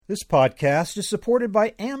This podcast is supported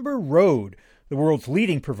by Amber Road, the world's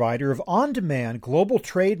leading provider of on-demand global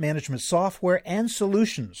trade management software and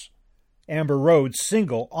solutions. Amber Road's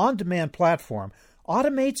single on-demand platform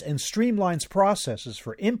automates and streamlines processes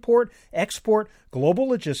for import, export, global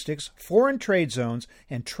logistics, foreign trade zones,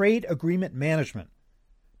 and trade agreement management.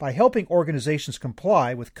 By helping organizations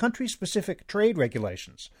comply with country-specific trade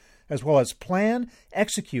regulations, as well as plan,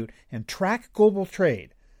 execute, and track global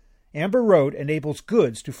trade, Amber Road enables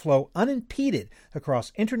goods to flow unimpeded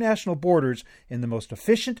across international borders in the most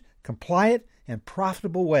efficient, compliant, and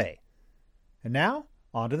profitable way. And now,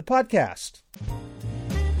 on to the podcast.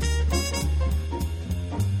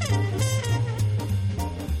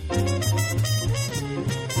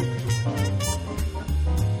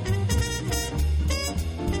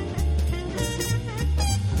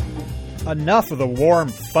 Enough of the warm,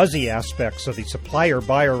 fuzzy aspects of the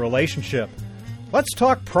supplier-buyer relationship. Let's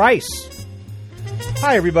talk price.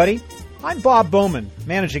 Hi, everybody. I'm Bob Bowman,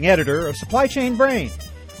 Managing Editor of Supply Chain Brain,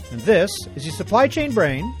 and this is the Supply Chain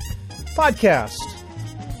Brain podcast.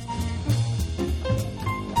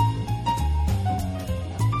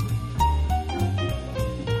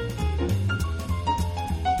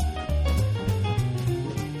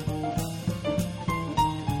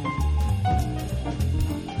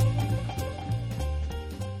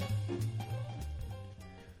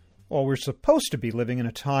 Well, we're supposed to be living in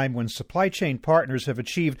a time when supply chain partners have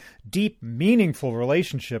achieved deep, meaningful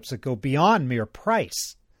relationships that go beyond mere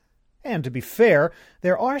price. And to be fair,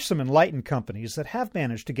 there are some enlightened companies that have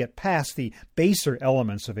managed to get past the baser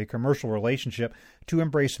elements of a commercial relationship to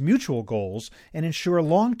embrace mutual goals and ensure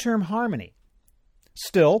long-term harmony.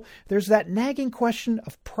 Still, there's that nagging question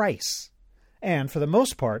of price. And for the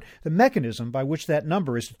most part, the mechanism by which that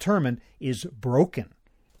number is determined is broken.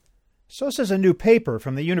 So says a new paper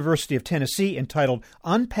from the University of Tennessee entitled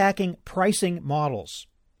Unpacking Pricing Models.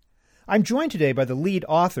 I'm joined today by the lead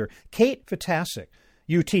author, Kate Vitasic,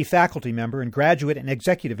 UT faculty member in graduate and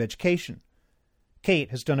executive education.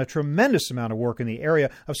 Kate has done a tremendous amount of work in the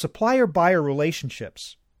area of supplier-buyer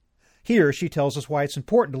relationships. Here she tells us why it's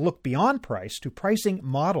important to look beyond price to pricing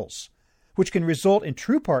models, which can result in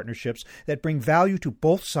true partnerships that bring value to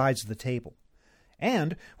both sides of the table.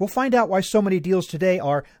 And we'll find out why so many deals today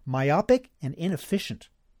are myopic and inefficient.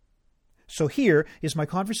 So here is my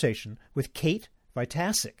conversation with Kate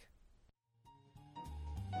Vitasic.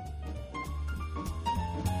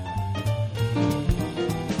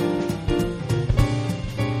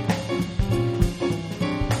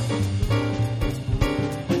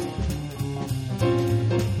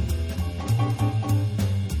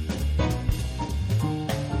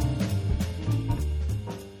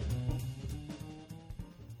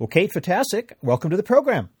 Well, Kate Vitasic, welcome to the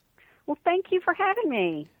program. Well, thank you for having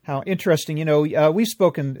me. How interesting. You know, we've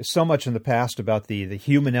spoken so much in the past about the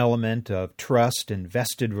human element of trust and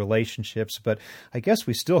vested relationships, but I guess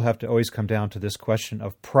we still have to always come down to this question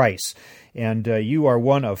of price. And you are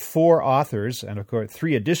one of 4 authors and, of course,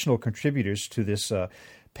 3 additional contributors to this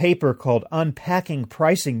paper called Unpacking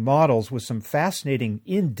Pricing Models with some fascinating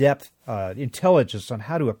in-depth intelligence on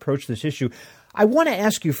how to approach this issue. I want to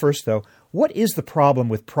ask you first, though, what is the problem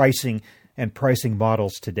with pricing and pricing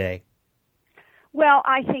models today? Well,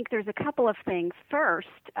 I think there's a couple of things. First,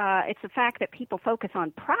 it's the fact that people focus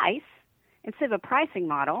on price instead of a pricing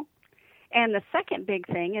model. And the second big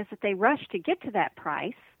thing is that they rush to get to that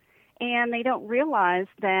price, and they don't realize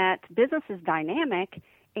that business is dynamic,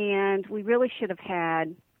 and we really should have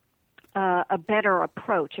had a better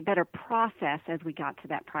approach, a better process as we got to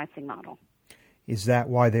that pricing model. Is that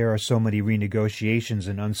why there are so many renegotiations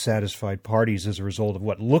and unsatisfied parties as a result of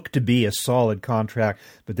what looked to be a solid contract,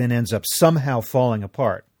 but then ends up somehow falling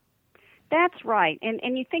apart? That's right.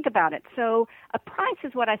 And you think about it. So a price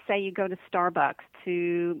is what I say you go to Starbucks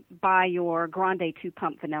to buy your grande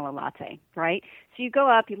 2-pump vanilla latte, right? So you go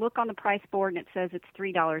up, you look on the price board, and it says it's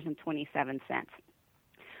 $3.27.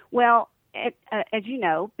 Well, as you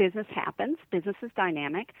know, business happens. Business is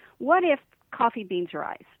dynamic. What if coffee beans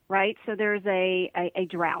rise, right? So there's a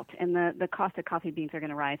drought, and the cost of coffee beans are going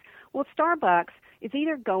to rise. Well, Starbucks is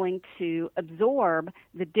either going to absorb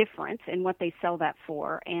the difference in what they sell that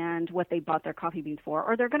for and what they bought their coffee beans for,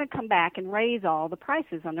 or they're going to come back and raise all the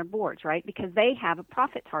prices on their boards, right? Because they have a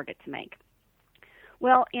profit target to make.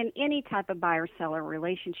 Well, in any type of buyer-seller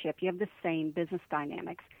relationship, you have the same business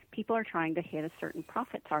dynamics. People are trying to hit a certain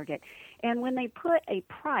profit target. And when they put a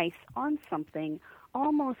price on something,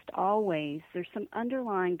 almost always there's some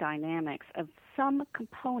underlying dynamics of some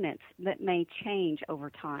components that may change over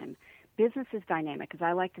time. Business is dynamic. As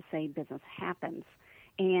I like to say, business happens.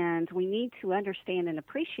 And we need to understand and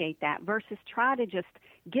appreciate that versus try to just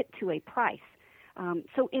get to a price.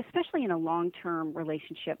 So especially in a long-term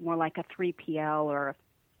relationship, more like a 3PL or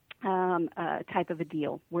type of a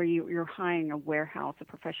deal where you're hiring a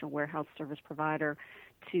professional warehouse service provider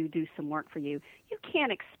to do some work for you, you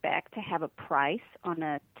can't expect to have a price on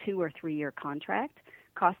a 2 or 3 year contract.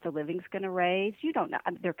 Cost of living's going to raise. You don't know.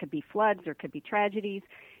 There could be floods. There could be tragedies.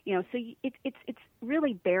 So it's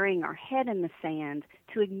really burying our head in the sand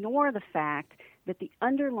to ignore the fact that the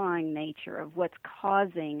underlying nature of what's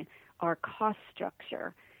causing our cost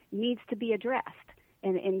structure needs to be addressed.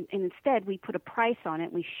 And instead, we put a price on it,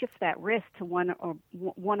 and we shift that risk to one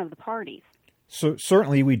of the parties. So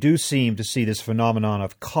certainly we do seem to see this phenomenon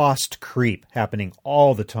of cost creep happening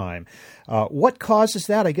all the time. What causes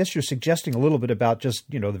that? I guess you're suggesting a little bit about just,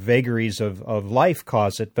 the vagaries of life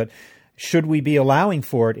cause it, but should we be allowing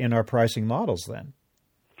for it in our pricing models then?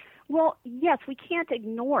 Well, yes, we can't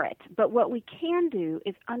ignore it, but what we can do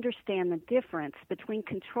is understand the difference between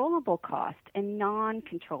controllable cost and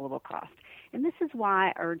non-controllable cost. And this is why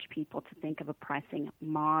I urge people to think of a pricing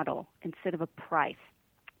model instead of a price.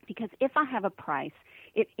 Because if I have a price,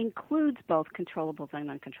 it includes both controllables and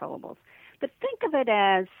uncontrollables. But think of it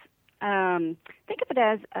as, in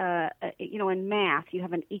math, you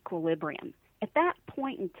have an equilibrium. At that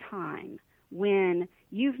point in time, when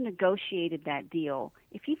you've negotiated that deal,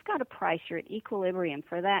 if you've got a price, you're at equilibrium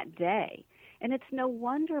for that day. And it's no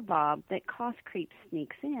wonder, Bob, that cost creep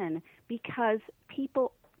sneaks in because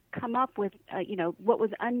people come up with, what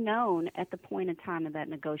was unknown at the point in time of that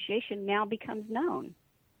negotiation now becomes known.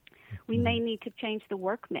 We may need to change the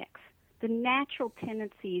work mix. The natural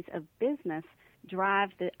tendencies of business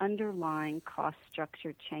drive the underlying cost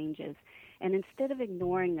structure changes. And instead of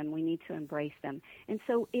ignoring them, we need to embrace them. And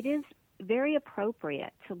so it is very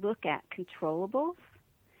appropriate to look at controllables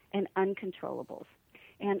and uncontrollables.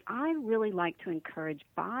 And I really like to encourage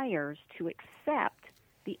buyers to accept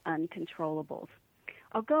the uncontrollables.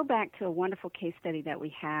 I'll go back to a wonderful case study that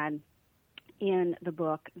we had in the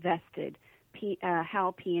book, Vested,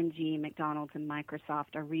 how P&G, McDonald's, and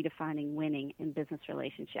Microsoft are redefining winning in business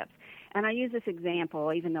relationships. And I use this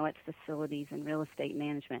example, even though it's facilities and real estate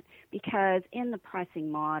management, because in the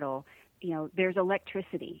pricing model, there's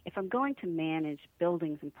electricity. If I'm going to manage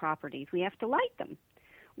buildings and properties, we have to light them.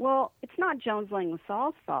 Well, it's not Jones Lang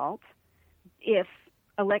LaSalle's fault if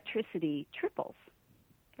electricity triples,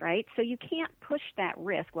 right? So you can't push that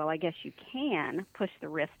risk. Well, I guess you can push the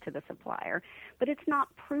risk to the supplier, but it's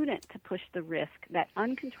not prudent to push the risk, that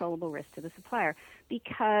uncontrollable risk, to the supplier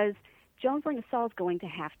because Jones Lang LaSalle is going to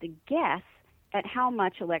have to guess at how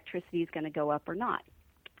much electricity is going to go up or not.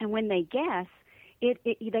 And when they guess,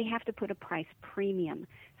 they have to put a price premium.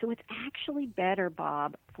 So it's actually better,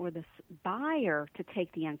 Bob, for the buyer to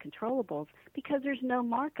take the uncontrollables because there's no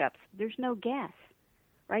markups, there's no guess,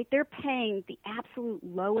 right? They're paying the absolute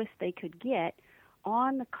lowest they could get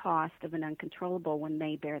on the cost of an uncontrollable when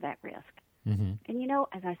they bear that risk. Mm-hmm. And,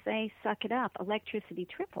 as I say, suck it up. Electricity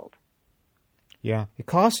tripled. Yeah. The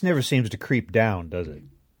cost never seems to creep down, does it?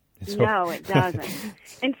 So... No, it doesn't.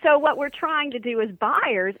 And so what we're trying to do as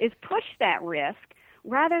buyers is push that risk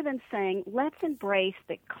rather than saying, let's embrace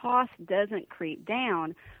that cost doesn't creep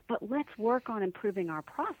down, but let's work on improving our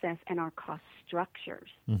process and our cost structures.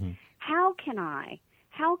 Mm-hmm. How can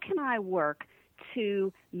I work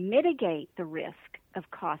to mitigate the risk of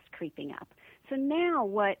cost creeping up? So now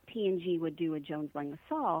what P&G would do with Jones Lang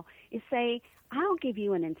LaSalle is say, I'll give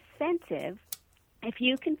you an incentive if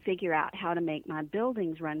you can figure out how to make my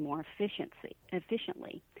buildings run more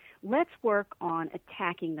efficiently. Let's work on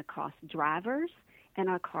attacking the cost drivers and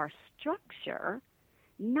our cost structure,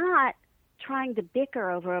 not trying to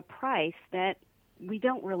bicker over a price that we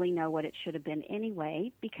don't really know what it should have been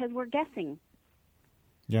anyway because we're guessing.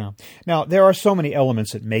 Yeah. Now, there are so many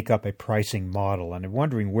elements that make up a pricing model, and I'm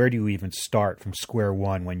wondering, where do you even start from square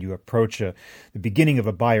one when you approach the beginning of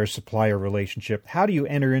a buyer-supplier relationship? How do you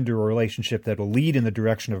enter into a relationship that will lead in the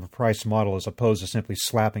direction of a price model as opposed to simply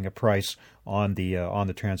slapping a price on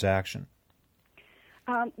the transaction?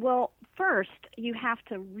 Well, first, you have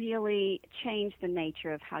to really change the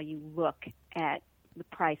nature of how you look at the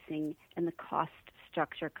pricing and the cost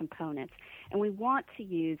structure components. And we want to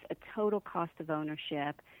use a total cost of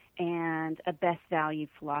ownership and a best value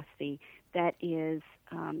philosophy that is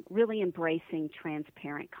really embracing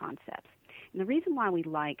transparent concepts. And the reason why we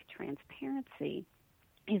like transparency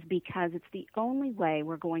is because it's the only way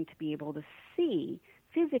we're going to be able to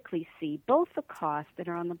physically see both the costs that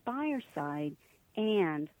are on the buyer side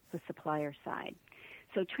and the supplier side.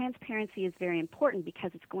 So transparency is very important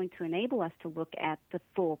because it's going to enable us to look at the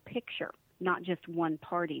full picture, not just one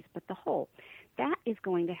party's, but the whole. That is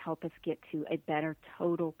going to help us get to a better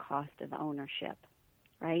total cost of ownership,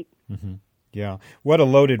 right? Mm-hmm. Yeah. What a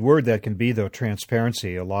loaded word that can be, though,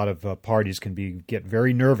 transparency. A lot of parties can get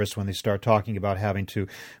very nervous when they start talking about having to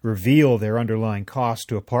reveal their underlying costs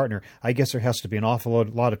to a partner. I guess there has to be an awful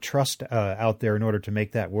lot of trust out there in order to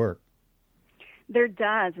make that work. There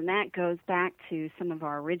does, and that goes back to some of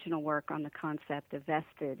our original work on the concept of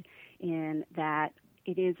vested, in that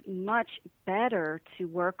it is much better to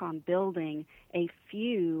work on building a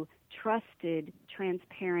few trusted,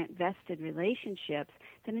 transparent, vested relationships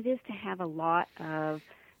than it is to have a lot of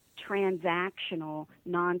transactional,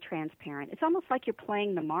 non-transparent. It's almost like you're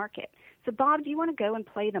playing the market. So, Bob, do you want to go and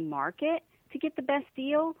play the market to get the best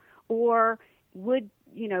deal, or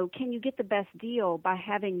can you get the best deal by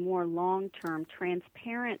having more long-term,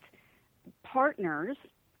 transparent partners,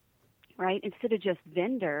 right, instead of just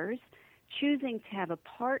vendors, choosing to have a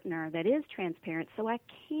partner that is transparent so I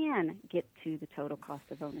can get to the total cost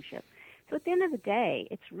of ownership? So at the end of the day,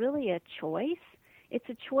 it's really a choice. It's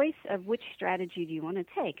a choice of which strategy do you want to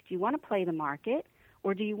take. Do you want to play the market,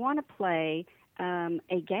 or do you want to play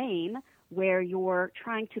a game where you're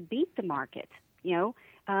trying to beat the market?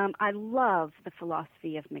 I love the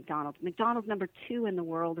philosophy of McDonald's. McDonald's number 2 in the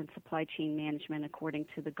world in supply chain management according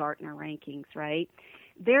to the Gartner rankings, right?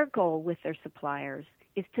 Their goal with their suppliers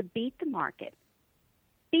is to beat the market.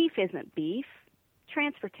 Beef isn't beef.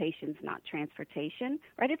 Transportation's not transportation,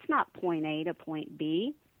 right? It's not point A to point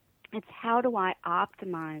B. It's how do I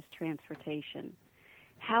optimize transportation?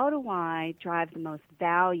 How do I drive the most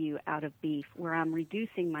value out of beef where I'm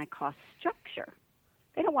reducing my cost structure?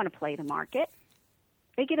 They don't want to play the market.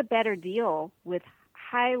 They get a better deal with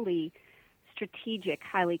highly strategic,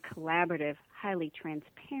 highly collaborative, highly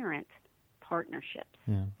transparent partnerships.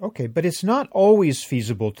 Yeah. Okay, but it's not always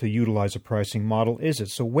feasible to utilize a pricing model, is it?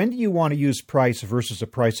 So when do you want to use price versus a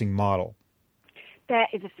pricing model? That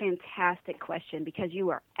is a fantastic question, because you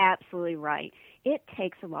are absolutely right. It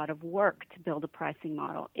takes a lot of work to build a pricing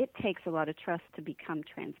model. It takes a lot of trust to become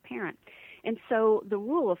transparent. And so the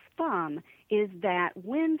rule of thumb is that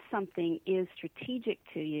when something is strategic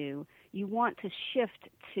to you, you want to shift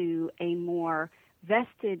to a more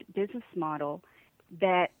vested business model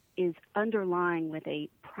that is underlying with a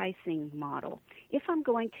pricing model. If I'm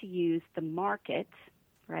going to use the market,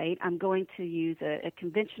 right, I'm going to use a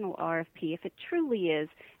conventional RFP. If it truly is,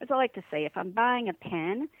 as I like to say, if I'm buying a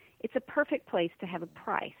pen, it's a perfect place to have a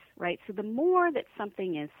price, right? So the more that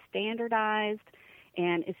something is standardized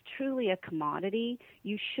and is truly a commodity,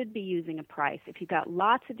 you should be using a price if you've got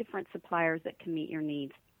lots of different suppliers that can meet your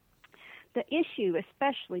needs. The issue,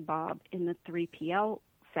 especially, Bob, in the 3PL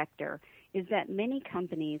sector, is that many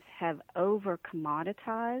companies have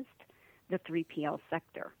over-commoditized the 3PL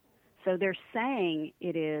sector. So they're saying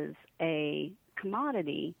it is a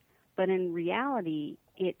commodity, but in reality,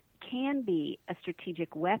 it can be a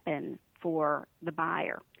strategic weapon for the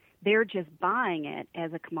buyer. They're just buying it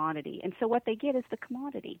as a commodity. And so what they get is the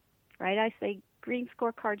commodity, right? I say green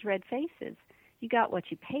scorecards, red faces. You got what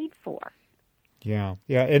you paid for. Yeah.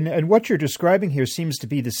 And what you're describing here seems to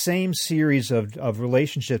be the same series of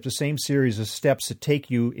relationships, the same series of steps that take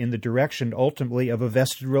you in the direction ultimately of a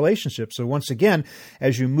vested relationship. So once again,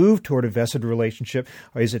 as you move toward a vested relationship,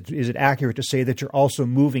 is it accurate to say that you're also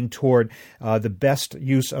moving toward the best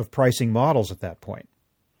use of pricing models at that point?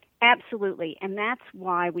 Absolutely, and that's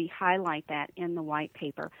why we highlight that in the white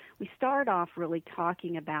paper. We start off really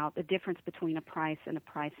talking about the difference between a price and a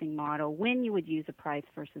pricing model, when you would use a price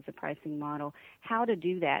versus a pricing model, how to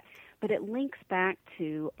do that. But it links back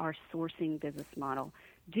to our sourcing business model.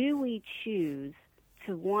 Do we choose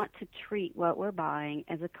to want to treat what we're buying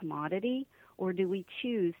as a commodity, or do we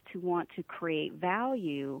choose to want to create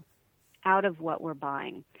value out of what we're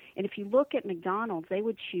buying? And if you look at McDonald's, they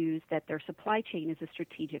would choose that their supply chain is a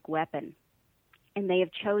strategic weapon, and they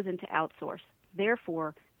have chosen to outsource.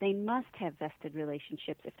 Therefore, they must have vested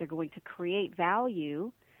relationships if they're going to create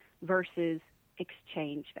value versus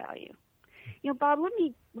exchange value. Bob, let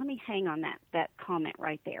me hang on that comment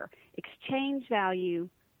right there. Exchange value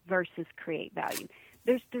versus create value.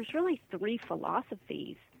 There's really 3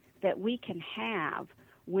 philosophies that we can have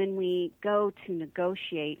when we go to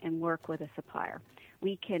negotiate and work with a supplier.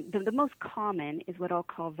 The most common is what I'll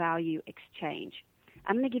call value exchange.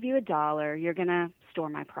 I'm going to give you $1, you're going to store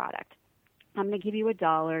my product. I'm going to give you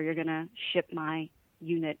 $1, you're going to ship my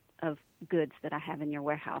unit of goods that I have in your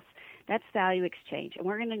warehouse. That's value exchange, and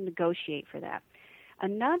we're going to negotiate for that.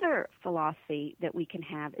 Another philosophy that we can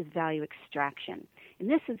have is value extraction. And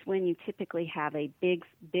this is when you typically have a big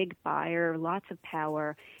buyer, lots of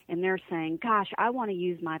power, and they're saying, gosh, I want to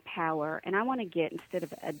use my power, and I want to get, instead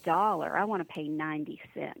of $1, I want to pay 90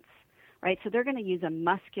 cents. right? So they're going to use a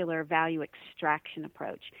muscular value extraction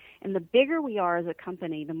approach. And the bigger we are as a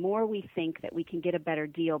company, the more we think that we can get a better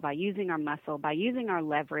deal by using our muscle, by using our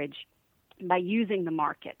leverage, by using the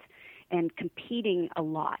market and competing a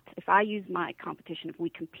lot. If I use my competition, if we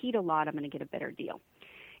compete a lot, I'm going to get a better deal.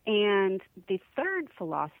 And the third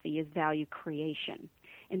philosophy is value creation.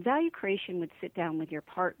 And value creation would sit down with your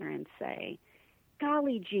partner and say,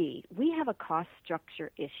 golly gee, we have a cost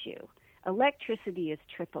structure issue. Electricity is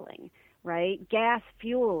tripling, right? Gas,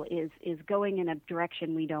 fuel is going in a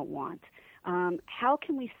direction we don't want. How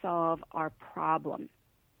can we solve our problem?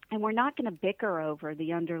 And we're not going to bicker over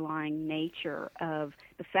the underlying nature of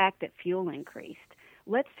the fact that fuel increased.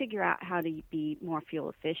 Let's figure out how to be more fuel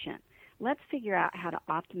efficient. Let's figure out how to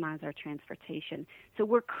optimize our transportation. So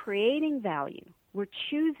we're creating value. We're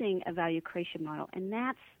choosing a value creation model, and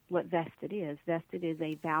that's what Vested is. Vested is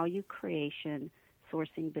a value creation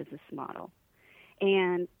sourcing business model.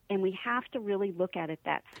 And we have to really look at it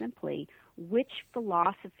that simply. Which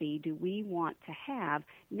philosophy do we want to have?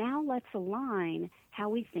 Now let's align how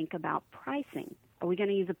we think about pricing. Are we going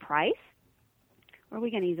to use a price, or are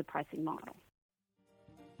we going to use a pricing model?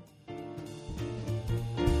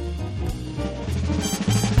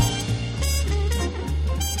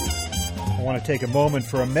 I want to take a moment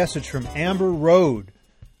for a message from Amber Road.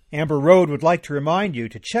 Amber Road would like to remind you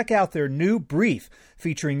to check out their new brief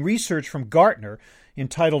featuring research from Gartner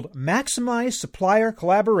entitled Maximize Supplier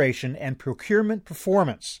Collaboration and Procurement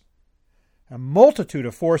Performance. A multitude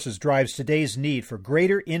of forces drives today's need for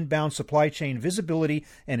greater inbound supply chain visibility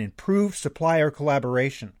and improved supplier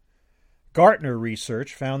collaboration. Gartner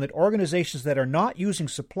research found that organizations that are not using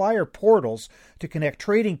supplier portals to connect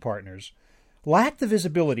trading partners lack the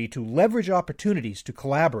visibility to leverage opportunities to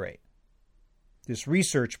collaborate. This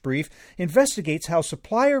research brief investigates how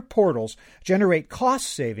supplier portals generate cost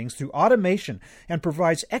savings through automation and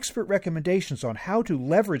provides expert recommendations on how to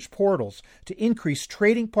leverage portals to increase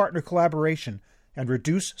trading partner collaboration and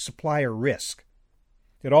reduce supplier risk.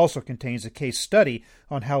 It also contains a case study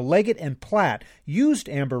on how Leggett & Platt used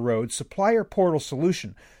Amber Road's supplier portal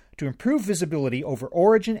solution to improve visibility over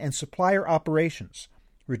origin and supplier operations,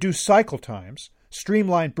 reduce cycle times,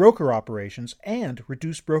 streamline broker operations, and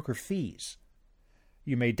reduce broker fees.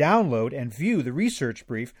 You may download and view the research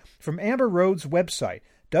brief from Amber Road's website,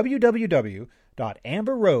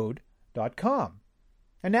 www.amberroad.com.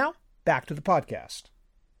 And now, back to the podcast.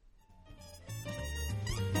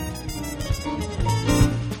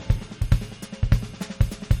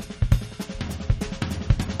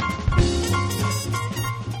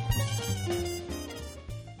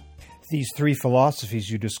 These three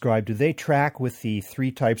philosophies you described, do they track with the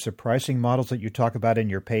three types of pricing models that you talk about in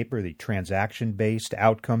your paper, the transaction-based,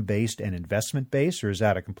 outcome-based, and investment-based, or is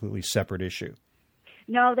that a completely separate issue?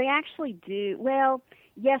 No, they actually do. Well,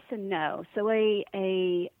 yes and no. So a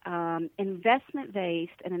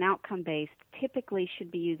investment-based and an outcome-based typically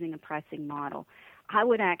should be using a pricing model. I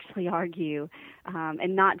would actually argue,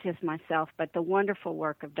 and not just myself, but the wonderful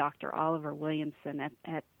work of Dr. Oliver Williamson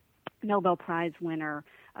at Nobel Prize winner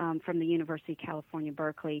from the University of California,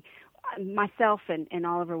 Berkeley. Myself and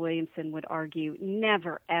Oliver Williamson would argue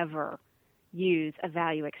never, ever use a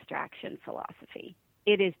value extraction philosophy.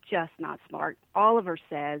 It is just not smart. Oliver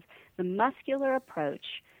says the muscular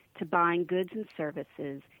approach to buying goods and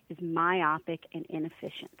services is myopic and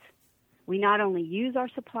inefficient. We not only use our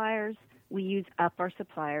suppliers, we use up our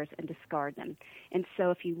suppliers and discard them. And so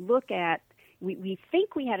if you look at we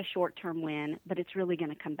think we had a short-term win, but it's really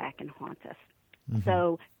going to come back and haunt us. Mm-hmm.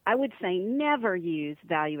 So I would say never use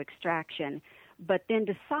value extraction, but then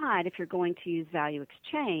decide if you're going to use value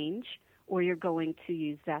exchange or you're going to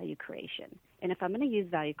use value creation. And if I'm going to use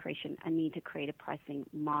value creation, I need to create a pricing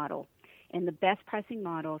model. And the best pricing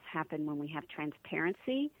models happen when we have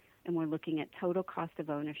transparency and we're looking at total cost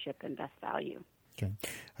of ownership and best value. Okay.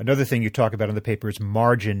 Another thing you talk about in the paper is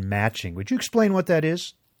margin matching. Would you explain what that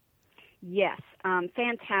is? Yes,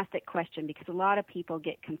 fantastic question because a lot of people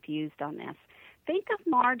get confused on this. Think of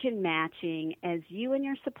margin matching as you and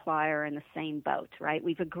your supplier in the same boat, right?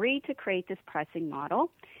 We've agreed to create this pricing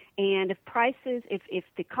model, and if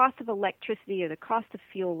the cost of electricity or the cost of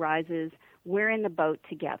fuel rises, we're in the boat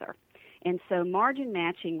together. And so margin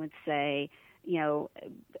matching would say, there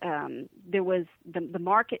was the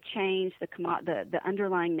market changed, the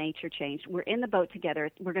underlying nature changed. We're in the boat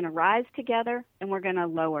together. We're going to rise together and we're going to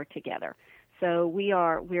lower together. So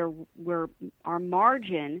our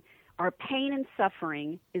margin, our pain and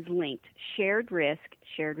suffering is linked. Shared risk,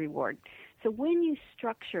 shared reward. So when you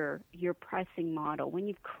structure your pricing model, when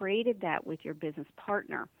you've created that with your business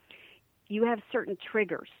partner, you have certain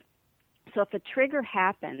triggers. So if a trigger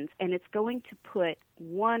happens and it's going to put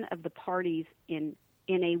one of the parties in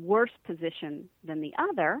a worse position than the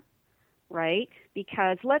other, right?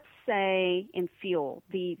 Because let's say in fuel,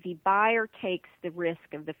 the buyer takes the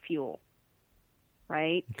risk of the fuel,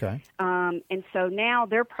 right? Okay. And so now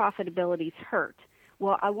their profitability is hurt.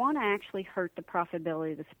 Well, I want to actually hurt the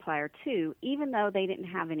profitability of the supplier too, even though they didn't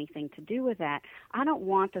have anything to do with that. I don't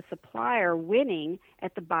want the supplier winning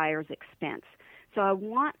at the buyer's expense. So I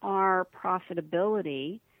want our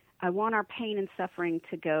profitability, I want our pain and suffering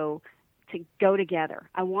to go together.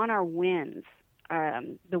 I want our wins,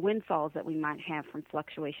 the windfalls that we might have from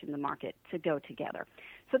fluctuation in the market, to go together.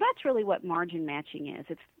 So that's really what margin matching is.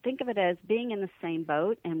 Think of it as being in the same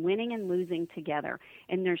boat and winning and losing together.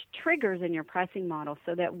 And there's triggers in your pricing model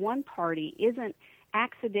so that one party isn't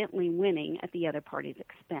accidentally winning at the other party's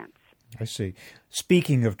expense. I see.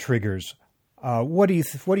 Speaking of triggers, what do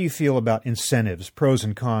you feel about incentives, pros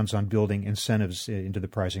and cons on building incentives into the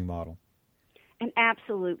pricing model? An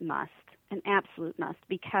absolute must,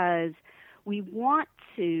 because we want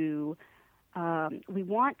to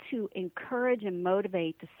encourage and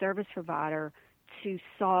motivate the service provider to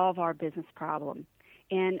solve our business problem.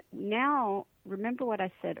 And now, remember what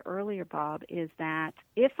I said earlier, Bob, is that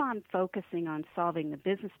if I'm focusing on solving the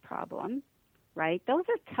business problem, right, those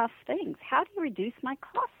are tough things. How do you reduce my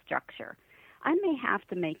cost structure? I may have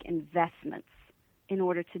to make investments in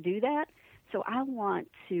order to do that. So I want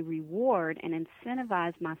to reward and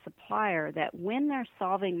incentivize my supplier that when they're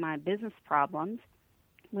solving my business problems,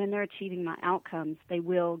 when they're achieving my outcomes, they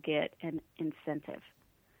will get an incentive,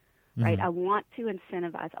 right? I want to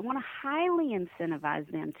incentivize. I want to highly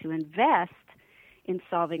incentivize them to invest in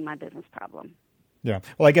solving my business problem. Yeah.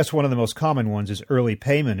 Well, I guess one of the most common ones is early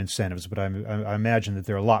payment incentives, but I imagine that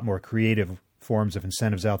there are a lot more creative forms of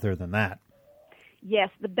incentives out there than that. Yes,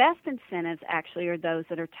 the best incentives actually are those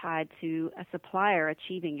that are tied to a supplier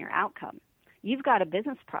achieving your outcome. You've got a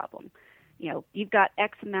business problem. You've got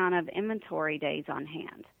X amount of inventory days on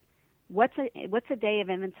hand. What's a day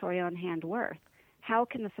of inventory on hand worth? How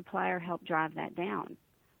can the supplier help drive that down,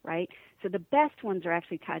 right? So the best ones are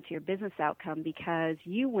actually tied to your business outcome because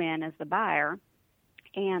you win as the buyer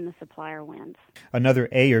and the supplier wins. Another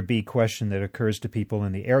A or B question that occurs to people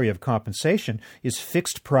in the area of compensation is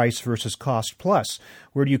fixed price versus cost plus.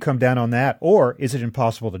 Where do you come down on that, or is it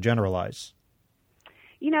impossible to generalize?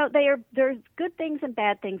 There's good things and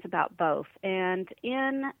bad things about both. And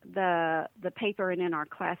in the paper and in our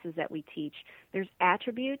classes that we teach, there's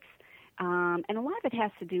attributes, and a lot of it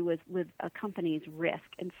has to do with a company's risk.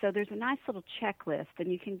 And so there's a nice little checklist,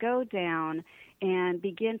 and you can go down and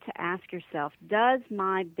begin to ask yourself, does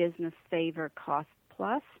my business favor cost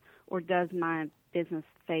plus, or does my business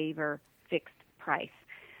favor fixed price?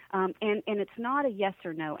 And it's not a yes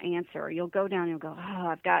or no answer. You'll go down and you'll go,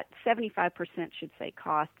 I've got 75% should say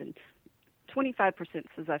cost and 25%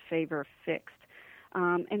 says I favor fixed.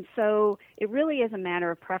 And so it really is a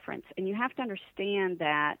matter of preference. And you have to understand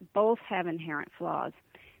that both have inherent flaws.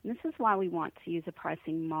 And this is why we want to use a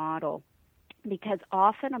pricing model, because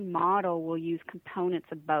often a model will use components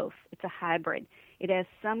of both. It's a hybrid. It has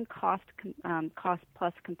some cost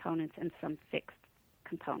plus components and some fixed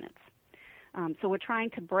components. So we're trying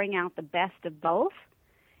to bring out the best of both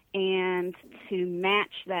and to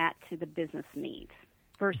match that to the business needs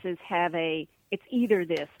versus have it's either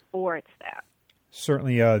this or it's that.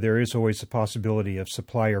 Certainly there is always the possibility of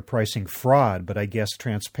supplier pricing fraud, but I guess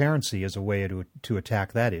transparency is a way to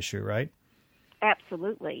attack that issue, right?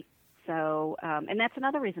 Absolutely. So, and that's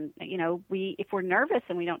another reason, if we're nervous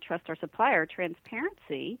and we don't trust our supplier,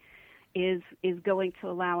 transparency is going to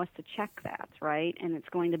allow us to check that, right? And it's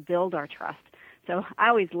going to build our trust. So I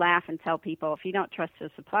always laugh and tell people, if you don't trust a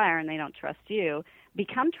supplier and they don't trust you,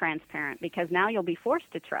 become transparent, because now you'll be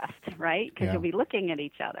forced to trust, right? Because you'll be looking at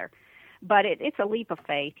each other. But it's a leap of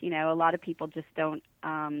faith. A lot of people just don't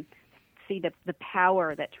see the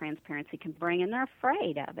power that transparency can bring, and they're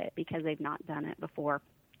afraid of it because they've not done it before.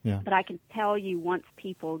 Yeah. But I can tell you, once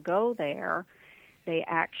people go there, they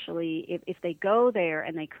actually, if they go there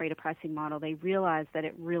and they create a pricing model, they realize that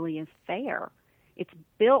it really is fair. It's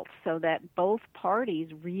built so that both parties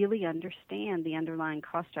really understand the underlying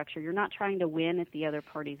cost structure. You're not trying to win at the other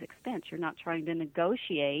party's expense. You're not trying to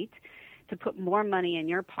negotiate to put more money in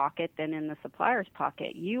your pocket than in the supplier's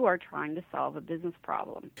pocket. You are trying to solve a business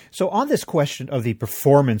problem. So on this question of the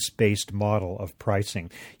performance-based model of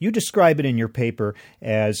pricing, you describe it in your paper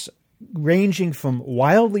as ranging from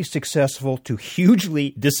wildly successful to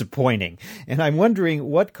hugely disappointing. And I'm wondering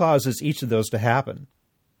what causes each of those to happen.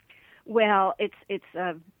 Well, it's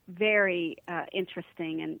very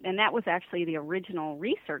interesting, and that was actually the original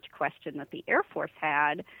research question that the Air Force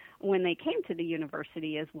had when they came to the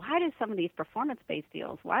university: is why do some of these performance-based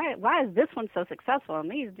deals, why is this one so successful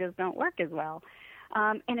and these just don't work as well?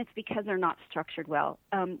 And it's because they're not structured well.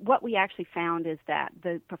 What we actually found is that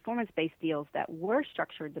the performance-based deals that were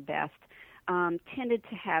structured the best tended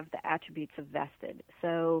to have the attributes of vested.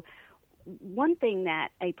 So one thing that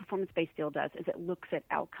a performance-based deal does is it looks at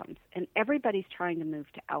outcomes, and everybody's trying to move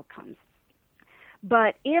to outcomes.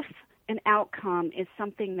 But if an outcome is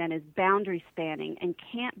something that is boundary spanning and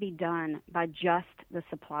can't be done by just the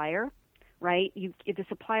supplier, right? If the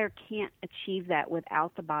supplier can't achieve that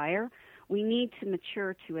without the buyer, we need to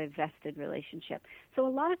mature to a vested relationship. So a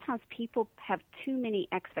lot of times people have too many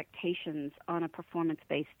expectations on a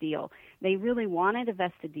performance-based deal. They really wanted a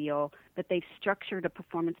vested deal, but they've structured a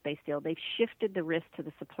performance-based deal. They've shifted the risk to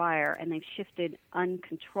the supplier, and they've shifted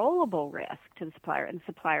uncontrollable risk to the supplier, and the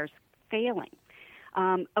supplier's failing.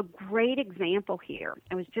 A great example here,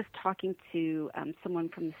 I was just talking to someone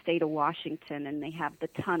from the state of Washington, and they have the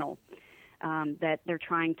tunnel that they're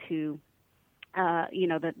trying to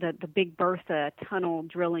the Big Bertha tunnel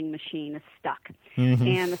drilling machine is stuck. Mm-hmm.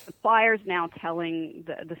 And the supplier's now telling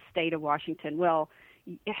the state of Washington, well,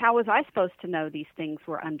 how was I supposed to know these things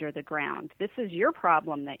were under the ground? This is your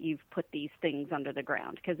problem that you've put these things under the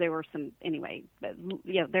ground, because there were some, anyway,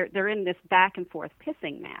 they're in this back and forth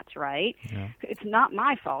pissing match, right? Yeah. It's not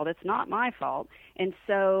my fault. It's not my fault. And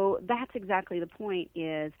so that's exactly the point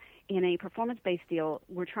is, in a performance-based deal,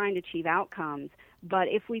 we're trying to achieve outcomes, but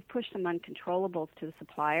if we push some uncontrollables to the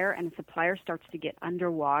supplier and the supplier starts to get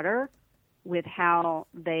underwater with how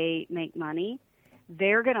they make money,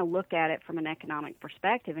 they're going to look at it from an economic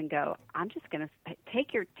perspective and go, I'm just going to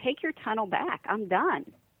take your tunnel back. I'm done.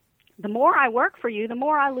 The more I work for you, the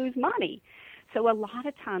more I lose money. So a lot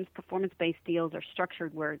of times performance-based deals are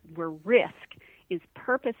structured where risk is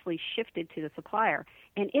purposely shifted to the supplier.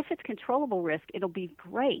 And if it's controllable risk, it'll be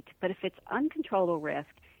great. But if it's uncontrollable risk,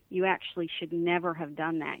 you actually should never have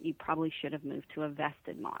done that. You probably should have moved to a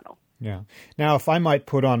vested model. Yeah. Now, if I might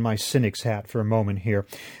put on my cynic's hat for a moment here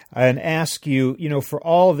and ask you, for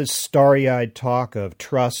all of this starry-eyed talk of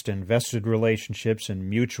trust and vested relationships and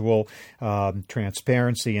mutual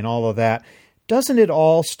transparency and all of that, doesn't it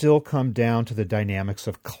all still come down to the dynamics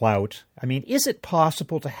of clout? I mean, is it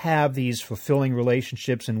possible to have these fulfilling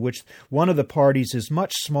relationships in which one of the parties is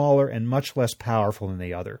much smaller and much less powerful than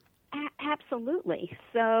the other? Absolutely.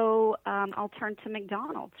 So I'll turn to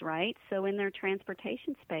McDonald's, right? So in their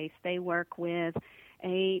transportation space, they work with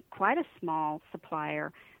quite a small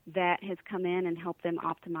supplier that has come in and helped them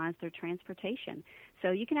optimize their transportation.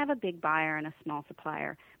 So you can have a big buyer and a small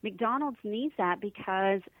supplier. McDonald's needs that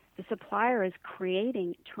because the supplier is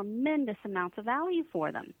creating tremendous amounts of value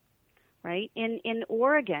for them, right? In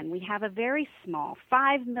Oregon, we have a very small,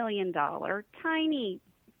 $5 million, tiny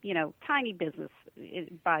business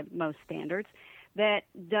by most standards that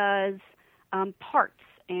does parts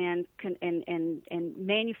and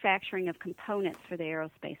manufacturing of components for the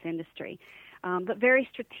aerospace industry, but very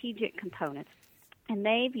strategic components. And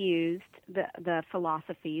they've used the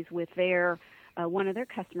philosophies with their one of their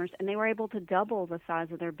customers, and they were able to double the size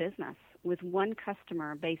of their business with one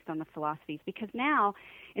customer based on the philosophies. Because now,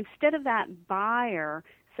 instead of that buyer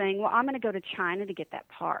saying, well, I'm going to go to China to get that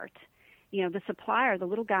part, the supplier, the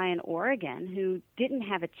little guy in Oregon who didn't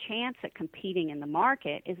have a chance at competing in the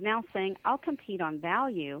market, is now saying, I'll compete on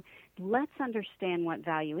value. Let's understand what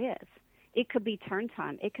value is. It could be turn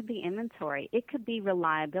time. It could be inventory. It could be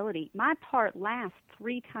reliability. My part lasts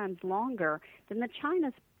 3 times longer than the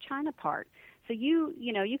China part. So you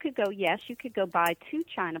could go buy 2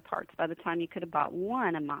 China parts by the time you could have bought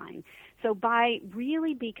 1 of mine. So by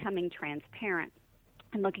really becoming transparent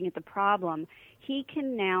and looking at the problem, he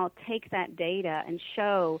can now take that data and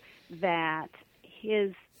show that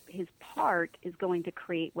his part is going to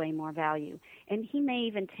create way more value. And he may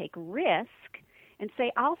even take risk and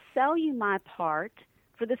say, I'll sell you my part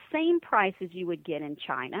for the same price as you would get in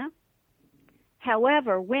China.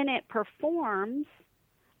 However, when it performs,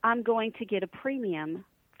 I'm going to get a premium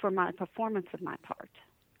for my performance of my part.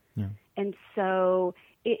 Yeah. And so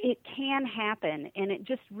it can happen, and it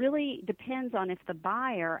just really depends on if the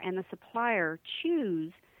buyer and the supplier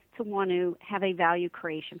choose to want to have a value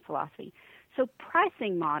creation philosophy. So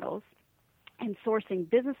pricing models and sourcing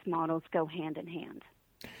business models go hand in hand.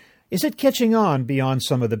 Is it catching on beyond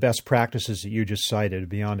some of the best practices that you just cited,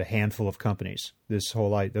 beyond a handful of companies, this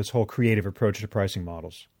whole creative approach to pricing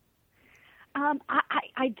models?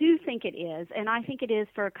 I do think it is, and I think it is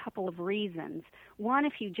for a couple of reasons. One,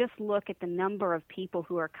 if you just look at the number of people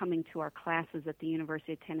who are coming to our classes at the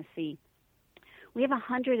University of Tennessee, we have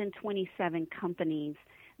 127 companies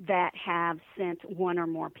that have sent one or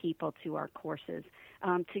more people to our courses.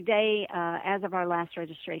 Today, as of our last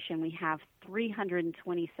registration, we have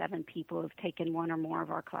 327 people who have taken one or more of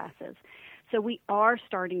our classes. So we are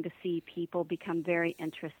starting to see people become very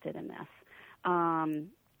interested in this. And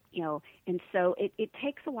so it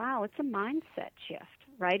takes a while. It's a mindset shift,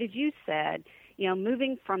 right? As you said,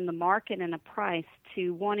 moving from the market and a price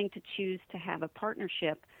to wanting to choose to have a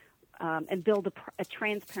partnership and build a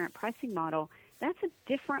transparent pricing model, that's a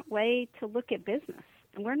different way to look at business.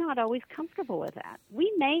 And we're not always comfortable with that.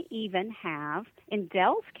 We may even have, in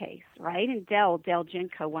Dell's case, right? In Dell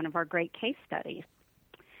Genco, one of our great case studies,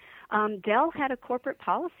 Dell had a corporate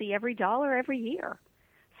policy every dollar every year.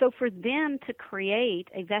 So for them to create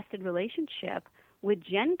a vested relationship with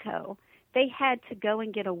Genco, they had to go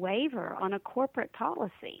and get a waiver on a corporate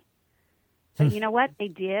policy. So you know what? They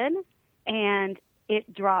did, and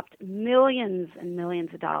it dropped millions and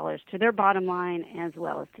millions of dollars to their bottom line as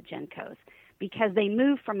well as to Genco's, because they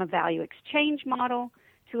moved from a value exchange model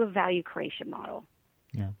to a value creation model.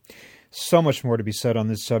 Yeah. So much more to be said on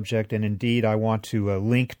this subject, and indeed, I want to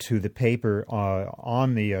link to the paper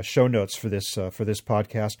on the show notes for this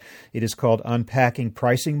podcast. It is called "Unpacking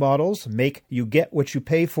Pricing Models: Make You Get What You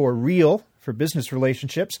Pay For Real for Business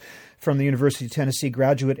Relationships," from the University of Tennessee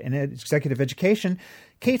Graduate and Executive Education.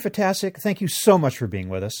 Kate Fatasic, thank you so much for being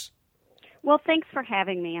with us. Well, thanks for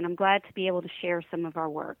having me, and I'm glad to be able to share some of our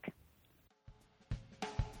work.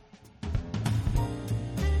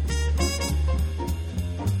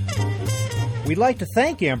 We'd like to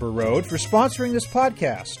thank Amber Road for sponsoring this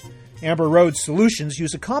podcast. Amber Road's solutions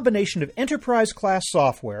use a combination of enterprise-class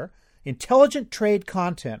software, intelligent trade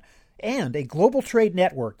content, and a global trade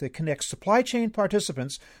network that connects supply chain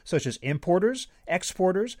participants such as importers,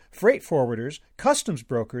 exporters, freight forwarders, customs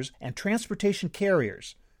brokers, and transportation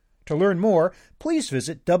carriers. To learn more, please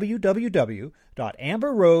visit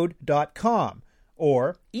www.amberroad.com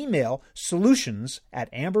or email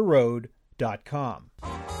solutions@amberroad.com.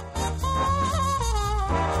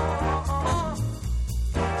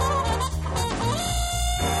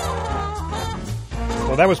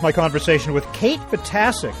 Well, that was my conversation with Kate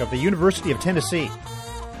Fatasic of the University of Tennessee.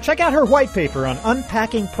 Check out her white paper on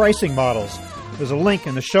unpacking pricing models. There's a link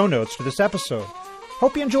in the show notes to this episode.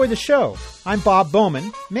 Hope you enjoyed the show. I'm Bob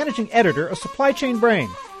Bowman, Managing Editor of Supply Chain Brain.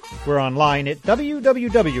 We're online at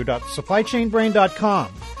www.supplychainbrain.com,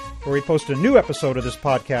 where we post a new episode of this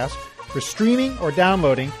podcast for streaming or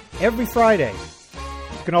downloading every Friday.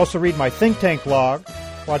 You can also read my think tank blog,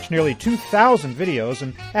 watch nearly 2,000 videos,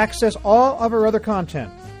 and access all of our other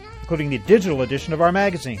content, including the digital edition of our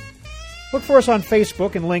magazine. Look for us on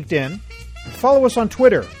Facebook and LinkedIn, and follow us on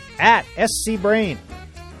Twitter @SCBrain.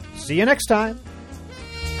 See you next time.